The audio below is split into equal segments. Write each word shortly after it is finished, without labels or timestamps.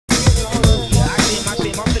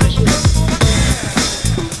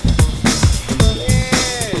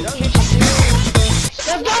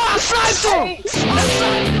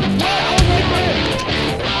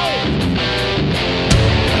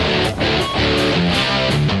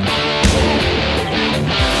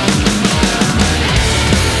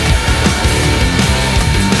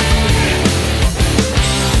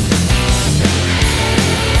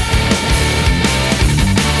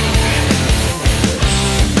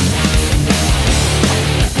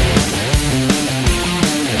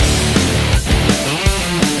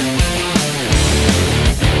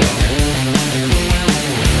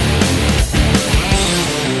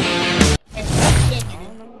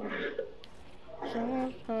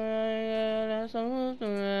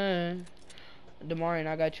Demarian,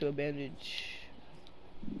 I got you a bandage.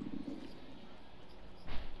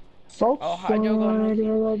 So Oh, Hydro gonna make it.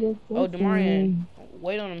 Oh, sorry. Demarian,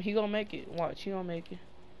 wait on him. He gonna make it. Watch, he gonna make it.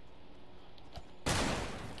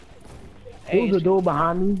 Hey, Who's the dude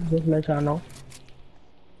behind me? Just let y'all know.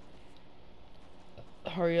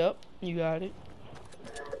 hurry up. You got it.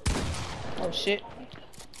 Oh, shit.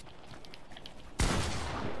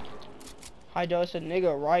 Hydro, it's a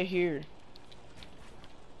nigga right here.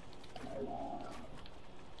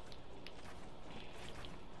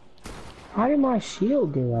 How did my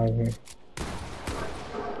shield get right here?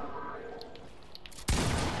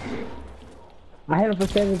 I hit him for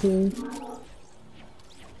 17.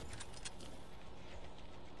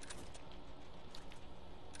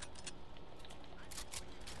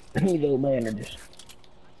 He little bandages.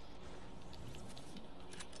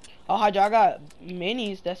 Oh, Hydro, I got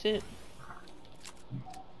minis. That's it.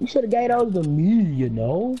 You should have gave those to me, you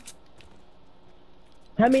know.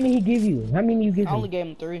 How many he give you? How many you give I only me? gave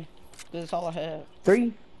him 3. That's all I had.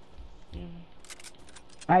 3?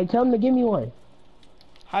 Alright, tell him to give me one.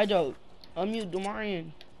 Hydro, unmute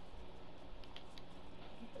Demarian.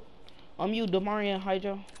 Unmute Demarian,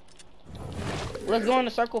 Hydro. Let's go in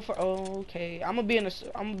the circle for. Oh, okay. I'm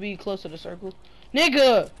gonna be close to the circle.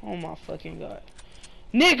 Nigga! Oh my fucking god.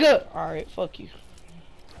 Nigga! Alright, fuck you.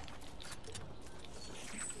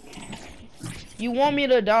 You want me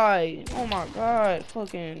to die? Oh my god,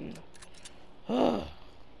 fucking. Oh,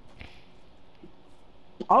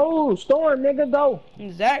 storm, nigga, go.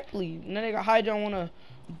 Exactly. And then nigga Hydro wanna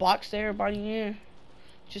box everybody in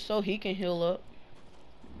just so he can heal up.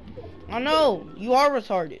 I know, you are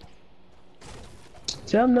retarded.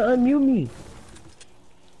 Tell him to unmute me.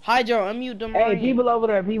 Hydro, unmute Demarian. Hey, people over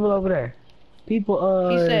there, people over there. People,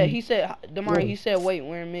 He said, Demarian, he said, wait,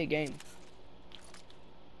 we're in mid-game.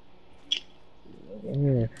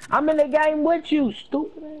 Yeah. I'm in the game with you,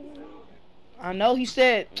 stupid ass. I know, he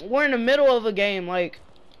said, we're in the middle of a game, like.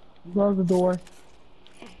 Close the door.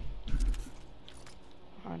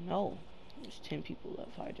 I know. There's 10 people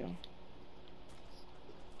left, Hydro.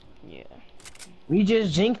 Yeah. You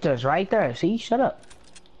just jinxed us right there. See, shut up.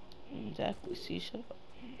 Exactly, see, shut up.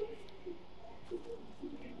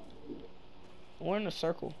 We're in a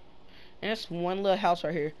circle. And it's one little house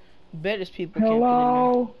right here. Bet there's people camping in there.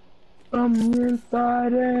 Hello, I'm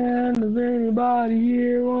inside and does anybody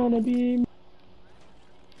here wanna be?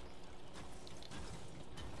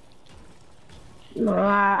 No,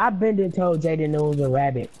 I've been and told Jaden it was a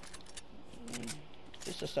rabbit.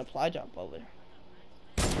 It's a supply drop over there.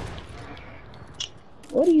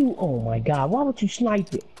 What do you? Oh my God! Why would you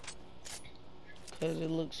snipe it? Cause it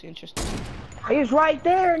looks interesting. It's right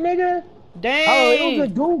there, nigga. Dang! Oh, it was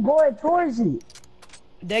a dude going towards it.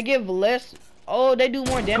 They give less. Oh, they do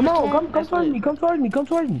more damage. Come on, to him? come towards me, come towards me, come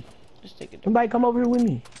towards me. Just take it. Somebody come over here with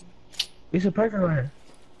me. It's a person right here.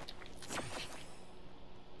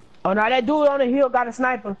 Oh, now that dude on the hill got a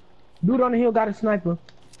sniper. Dude on the hill got a sniper.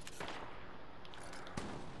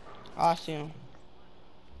 I see him.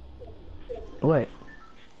 What?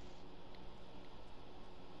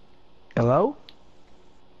 Hello?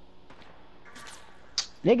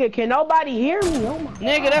 Nigga, can nobody hear me? Oh my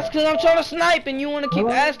Nigga, that's cause I'm trying to snipe and you wanna keep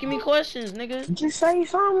asking me questions, nigga. Just say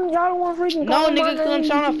something. Y'all don't want freaking No, call my nigga, cause I'm name.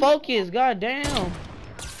 trying to focus. God damn.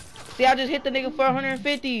 See, I just hit the nigga for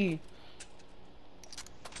 150.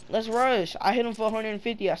 Let's rush. I hit him for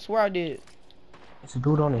 150. I swear I did. It's a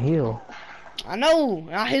dude on the hill. I know.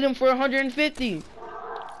 I hit him for 150.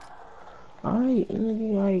 Alright,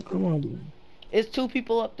 nigga, like, come on, dude. It's 2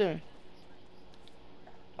 people up there.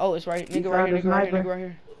 Oh, it's right. You Nigga right here, found nigga right a here, sniper? nigga right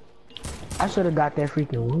here. I should have got that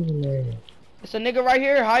freaking woman there. It's a nigga right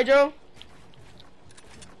here, Hydro.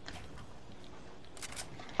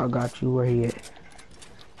 I got you. Where he at?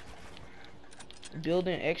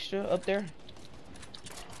 Building extra up there.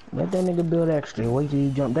 Let that nigga build extra. Wait till he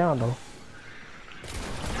jump down, though.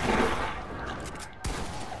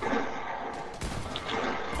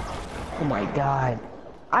 Oh my God.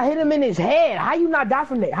 I hit him in his head. How you not die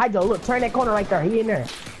from that? Hydro, look, turn that corner right there. He in there.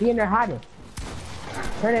 He in there hiding.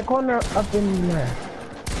 Turn that corner up in there.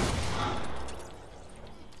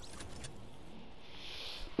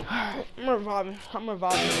 I'm reviving. I'm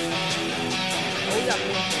reviving. Oh, we got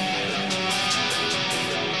one.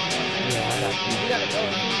 Yeah, I got you. We gotta go.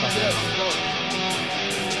 Get up. Go.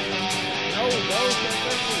 No, go. Get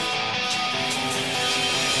circle.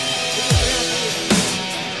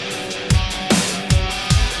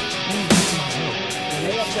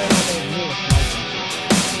 They up there on that hill,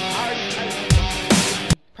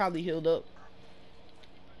 Probably healed up.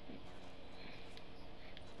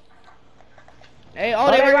 Hey,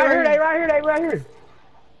 Oh, they they right right here, they right here, they right here.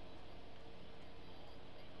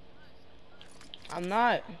 I'm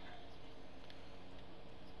not.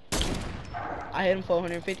 I hit him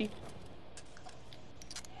 450.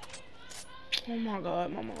 Oh my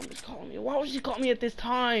god, my mom is calling me. Why would she call me at this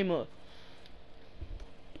time? No,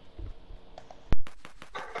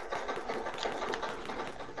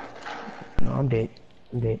 I'm dead.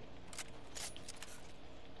 I'm dead.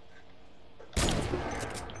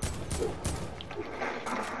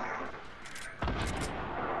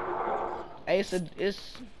 Hey,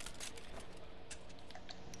 it's.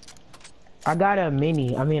 I got a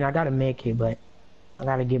mini. I mean, I got a med kit, but I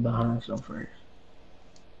gotta get behind some first.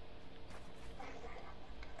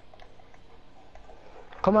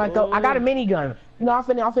 Come on, though. I got a minigun. You know, I'm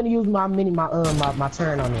finna use my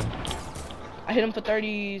turn on them. I hit him for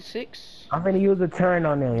 36. I'm finna use a turn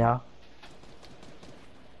on them, y'all.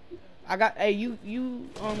 I got. Hey, you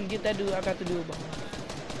get that dude. I got the dude behind.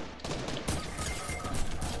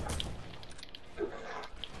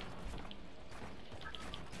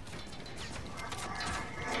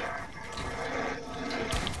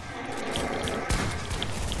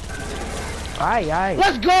 Alright.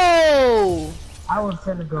 Let's go! I was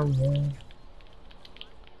finna go, man.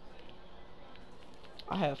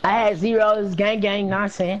 I had zeros, gang,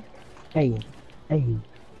 nonsense. Hey.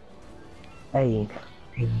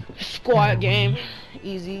 Squad game.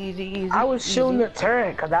 Easy. I was shooting the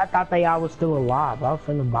turret because I thought I was still alive. I was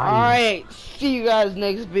finna buy you. Alright, see you guys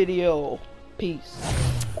next video. Peace.